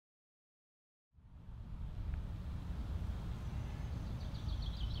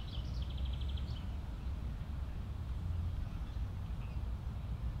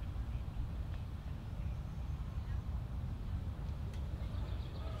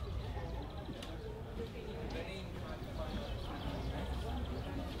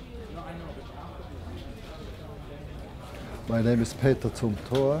My name is Peter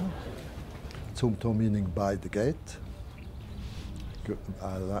Zumthor. Zumthor meaning by the gate. Good,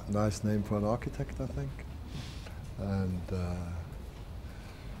 nice name for an architect, I think. And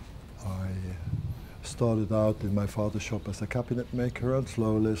I started out in my father's shop as a cabinet maker, and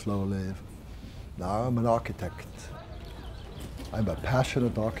slowly, now I'm an architect. I'm a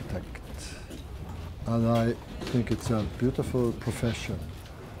passionate architect. And I think it's a beautiful profession.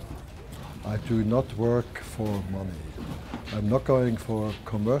 I do not work for money. I'm not going for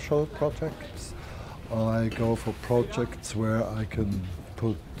commercial projects. I go for projects where I can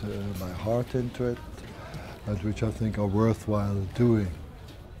put my heart into it and which I think are worthwhile doing.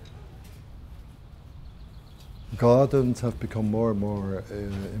 Gardens have become more and more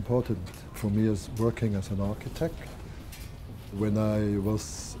important for me as working as an architect. When I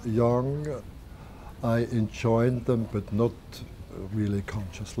was young, I enjoyed them, but not really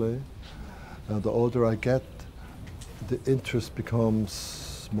consciously. And the older I get, the interest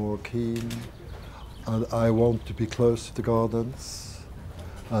becomes more keen, and I want to be close to the gardens,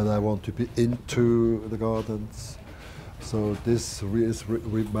 and I want to be into the gardens. So this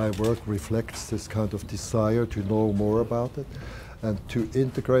my work reflects this kind of desire to know more about it, and to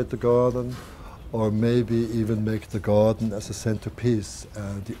integrate the garden, or maybe even make the garden as a centerpiece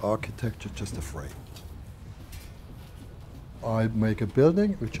and the architecture just a frame. I make a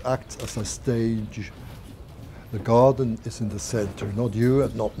building which acts as a stage. The garden is in the center, not you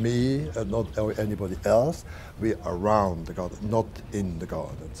and not me and not anybody else. We are around the garden, not in the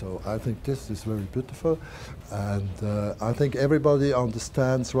garden. So I think this is very beautiful, and I think everybody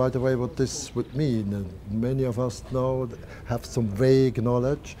understands right away what this would mean. And many of us have some vague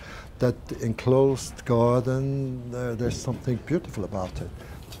knowledge that the enclosed garden, there's something beautiful about it.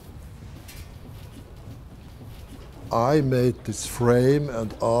 I made this frame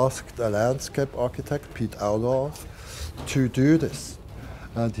and asked a landscape architect, Piet Oudolf, to do this.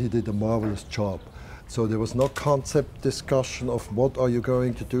 And he did a marvelous job. So there was no concept discussion of what are you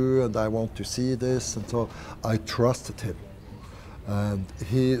going to do and I want to see this, and so I trusted him. And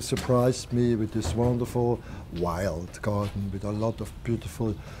he surprised me with this wonderful wild garden with a lot of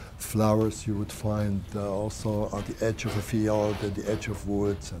beautiful flowers you would find also on the edge of a field and the edge of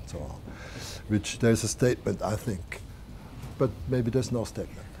woods and so on. Which there's a statement, I think, but maybe there's no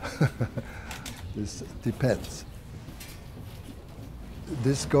statement. This depends.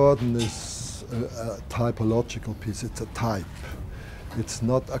 This garden is a typological piece, it's a type. It's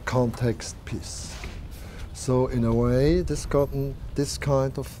not a context piece. So in a way, this garden, this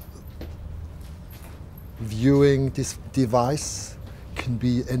kind of viewing this device can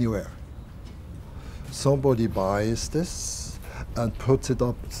be anywhere. Somebody buys this and puts it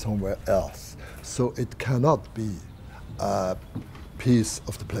up somewhere else. So it cannot be a piece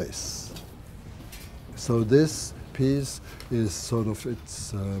of the place. So this piece is sort of,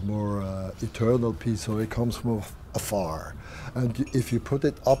 it's more eternal piece, so it comes from afar. And if you put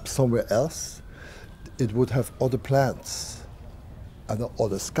it up somewhere else, it would have other plants, and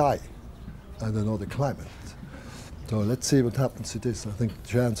other sky, and another climate. So let's see what happens to this. I think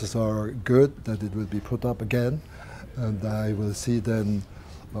chances are good that it will be put up again, and I will see then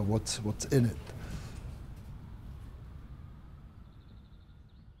what's in it.